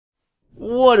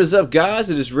What is up,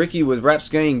 guys? It is Ricky with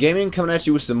RapscallionGaming coming at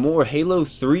you with some more Halo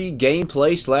 3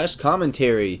 gameplay slash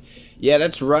commentary. Yeah,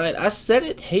 that's right. I said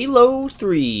it. Halo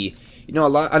 3. You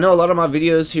know, I know a lot of my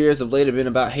videos here as of late have been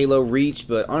about Halo Reach,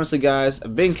 but honestly, guys,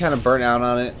 I've been kind of burnt out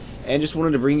on it and just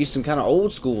wanted to bring you some kind of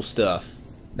old school stuff.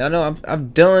 Now, no,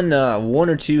 I've done one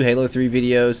or two Halo 3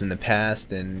 videos in the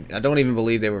past, and I don't even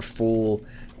believe they were full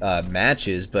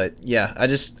matches, but yeah,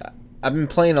 I've been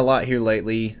playing a lot here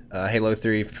lately, Halo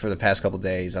 3 for the past couple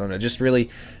days. I don't know, just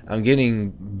really, I'm getting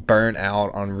burnt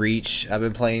out on Reach. I've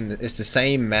been playing, it's the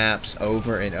same maps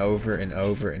over and over and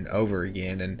over and over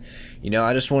again, and, you know,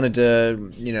 I just wanted to,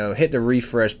 you know, hit the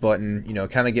refresh button, you know,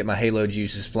 kind of get my Halo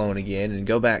juices flowing again and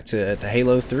go back to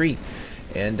Halo 3.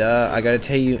 And I gotta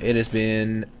tell you, it has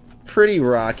been pretty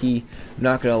rocky. I'm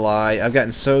not gonna lie, I've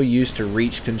gotten so used to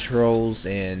reach controls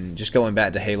and just going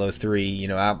back to Halo 3, you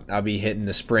know, I'll be hitting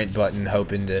the sprint button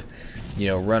hoping to, you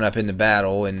know, run up into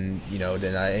battle, and, you know,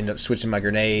 then I end up switching my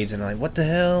grenades and I'm like, what the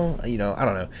hell? You know, I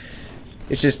don't know.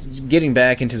 It's just getting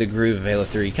back into the groove of Halo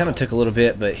 3. Kind of took a little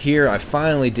bit, but here I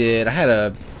finally did. I had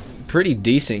a pretty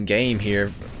decent game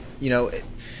here. You know,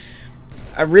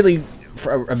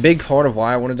 for a big part of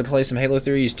why I wanted to play some Halo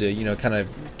 3 is to, you know, kind of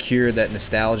cure that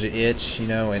nostalgia itch, you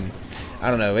know, and I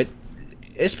don't know,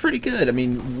 it's pretty good. I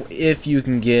mean, if you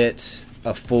can get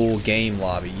a full game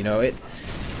lobby, you know,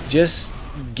 just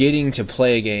getting to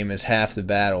play a game is half the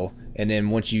battle, and then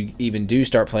once you even do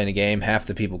start playing a game, half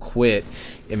the people quit.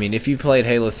 I mean, if you've played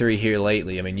Halo 3 here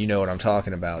lately, I mean, you know what I'm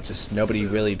talking about. Just nobody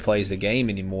really plays the game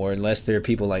anymore unless they're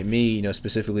people like me, you know,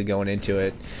 specifically going into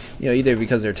it, you know, either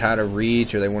because they're tired of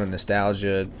Reach or they want a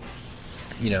nostalgia,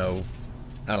 you know,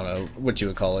 I don't know what you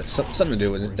would call it, something to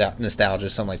do with nostalgia,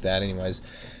 something like that anyways.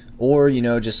 Or, you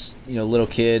know, just, you know, little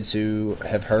kids who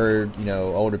have heard, you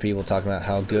know, older people talking about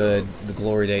how good the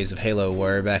glory days of Halo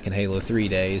were back in Halo 3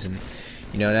 days, and,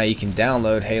 you know, now you can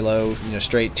download Halo, you know,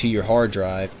 straight to your hard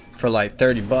drive for like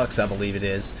 $30, I believe it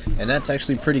is, and that's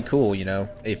actually pretty cool. You know,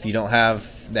 if you don't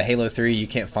have the Halo 3, you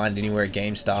can't find it anywhere at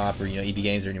GameStop or, you know, EB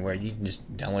Games or anywhere, you can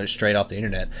just download it straight off the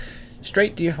internet,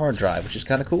 straight to your hard drive, which is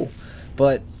kind of cool.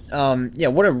 But yeah,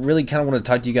 what I really kind of want to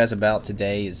talk to you guys about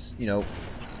today is, you know,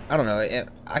 I don't know,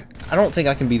 I don't think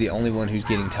I can be the only one who's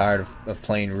getting tired of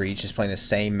playing Reach, just playing the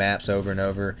same maps over and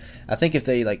over. I think if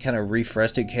they, like, kind of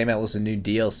refreshed it, came out with some new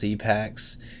DLC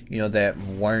packs, you know, that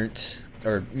weren't,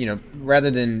 or, you know,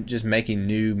 rather than just making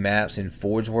new maps in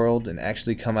Forge World and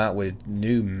actually come out with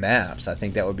new maps, I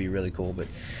think that would be really cool. But,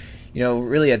 you know,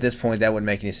 really at this point that wouldn't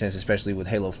make any sense, especially with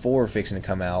Halo 4 fixing to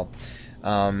come out.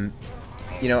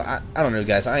 You know, I don't know,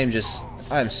 guys,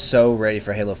 I'm so ready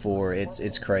for Halo 4.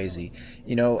 It's crazy.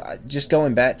 You know, just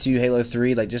going back to Halo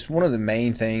 3, like, just one of the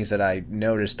main things that I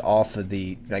noticed off of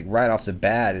the, like, right off the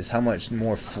bat is how much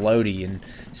more floaty and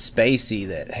spacey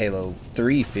that Halo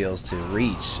 3 feels to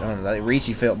Reach. I don't know, like, Reach,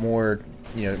 you felt more,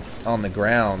 you know, on the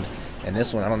ground, and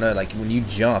this one, I don't know, like, when you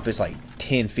jump, it's like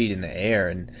 10 feet in the air,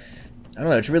 and I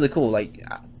don't know, it's really cool. Like,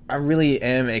 I really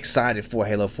am excited for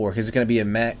Halo 4 because it's going to be a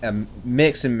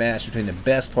mix and match between the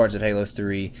best parts of Halo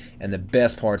 3 and the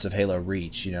best parts of Halo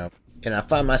Reach, you know. And I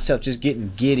find myself just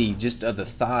getting giddy just of the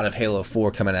thought of Halo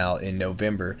 4 coming out in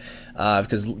November,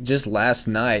 because just last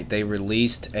night they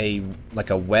released a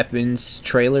weapons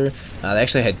trailer. They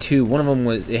actually had two. One of them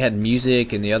it had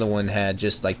music, and the other one had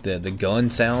just like the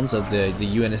gun sounds of the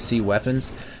UNSC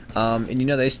weapons. And, you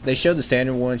know, they showed the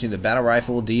standard ones, you know, the battle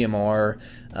rifle, DMR,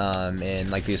 and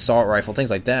like the assault rifle,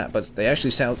 things like that. But they actually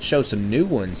showed some new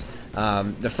ones.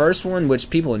 The first one,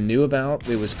 which people knew about,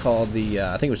 it was called the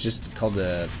I think it was just called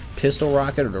the pistol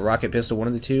rocket or the rocket pistol, one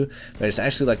of the two. But it's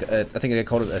actually like I think they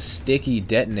called it a sticky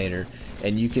detonator,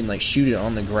 and you can like shoot it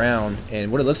on the ground.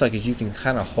 And what it looks like is you can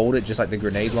kind of hold it just like the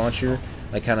grenade launcher,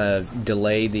 like kind of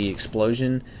delay the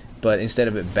explosion. But instead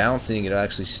of it bouncing, it'll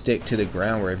actually stick to the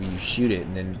ground wherever you shoot it.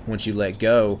 And then once you let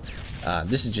go,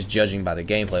 this is just judging by the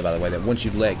gameplay, by the way, that once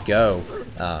you let go,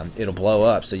 it'll blow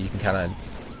up. So you can kind of,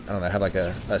 I don't know, have like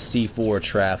a C4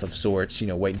 trap of sorts, you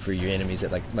know, waiting for your enemies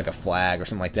at like a flag or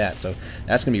something like that. So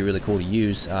that's gonna be really cool to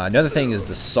use. Another thing is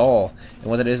the saw,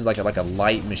 and what it is like a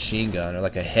light machine gun or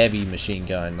like a heavy machine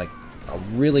gun, like a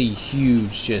really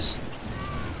huge, just,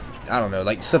 I don't know,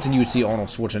 like something you would see Arnold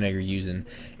Schwarzenegger using,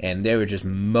 and they were just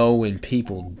mowing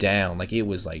people down. Like, it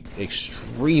was like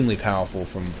extremely powerful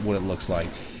from what it looks like.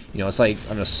 You know, it's like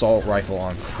an assault rifle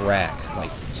on crack.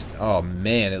 Like, oh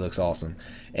man, it looks awesome.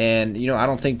 And, you know, I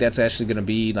don't think that's actually going to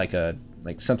be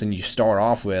like something you start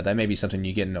off with. That may be something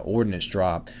you get in an ordnance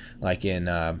drop, like in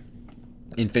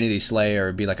Infinity Slayer.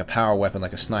 It'd be like a power weapon,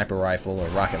 like a sniper rifle or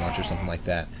rocket launcher, something like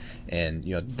that. and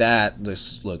you know that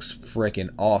just looks freaking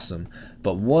awesome.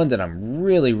 But one that I'm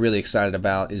really excited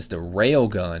about is the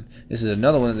railgun. This is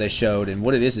another one that they showed, and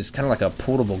what it is kind of like a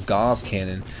portable gauze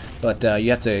cannon, but you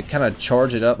have to kind of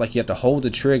charge it up, like you have to hold the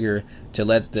trigger to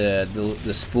let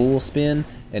the spool spin,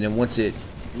 and then once it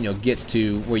gets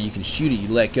to where you can shoot it, you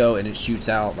let go and it shoots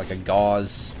out like a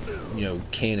gauze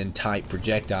cannon type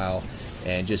projectile,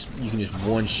 and you can just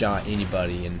one shot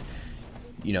anybody, and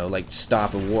like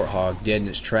stop a warthog dead in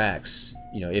its tracks,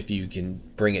 if you can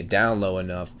bring it down low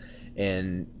enough.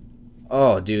 And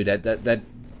oh dude,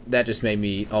 that just made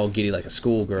me all giddy like a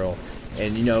schoolgirl.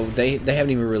 And they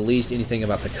haven't even released anything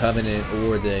about the Covenant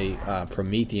or the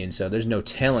Promethean, so there's no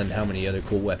telling how many other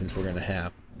cool weapons we're gonna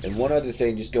have. And one other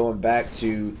thing, just going back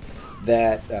to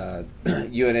that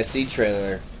UNSC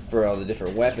trailer for all the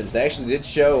different weapons, they actually did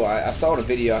show, I saw in a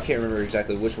video, I can't remember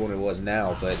exactly which one it was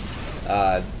now, but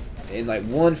in like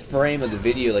one frame of the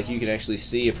video, like you can actually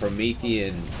see a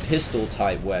Promethean pistol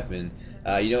type weapon.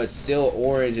 It's still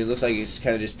orange. It looks like it's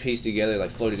kind of just pieced together,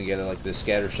 like floating together, like the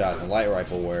scatter shot and the light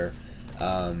rifle were.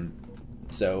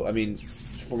 So I mean,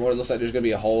 from what it looks like, there's going to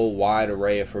be a whole wide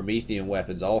array of Promethean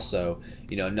weapons also.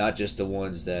 Not just the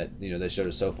ones that they showed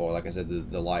us so far. Like I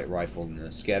said, the light rifle and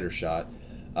the scatter shot.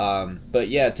 But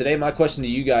yeah, today my question to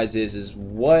you guys is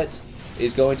what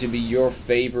is going to be your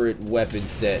favorite weapon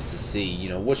set to see?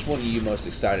 Which one are you most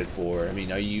excited for? I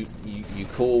mean, are you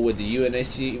cool with the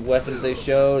UNSC weapons they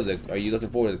showed? Are you looking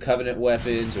forward to the Covenant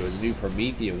weapons or the new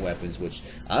Promethean weapons, which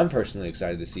I'm personally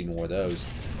excited to see more of those?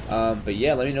 But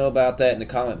yeah, let me know about that in the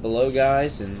comment below,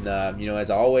 guys. And as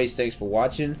always, thanks for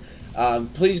watching.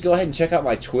 Please go ahead and check out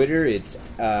my Twitter. It's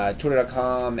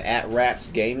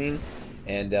twitter.com/RapscallionGaming.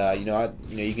 And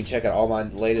you can check out all my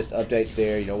latest updates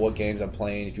there. What games I'm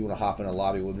playing. If you want to hop in a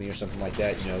lobby with me or something like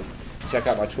that, check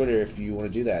out my Twitter if you want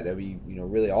to do that. That'd be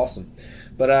really awesome.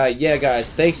 But yeah,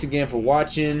 guys, thanks again for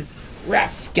watching.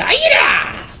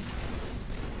 Rapscallion!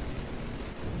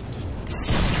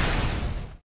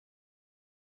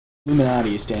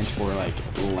 Illuminati stands for like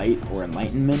light or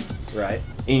enlightenment, right?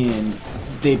 And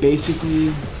they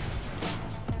basically,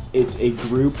 it's a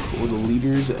group or the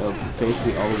leaders of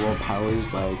basically all the world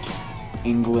powers like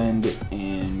England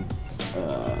and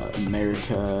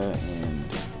America and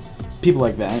people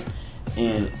like that,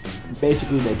 and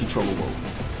basically they control the world.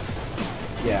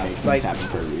 Yeah, make things happen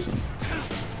for a reason.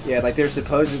 Yeah, like they're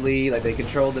supposedly like they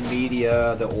control the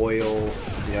media, the oil,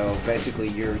 basically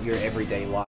your everyday life.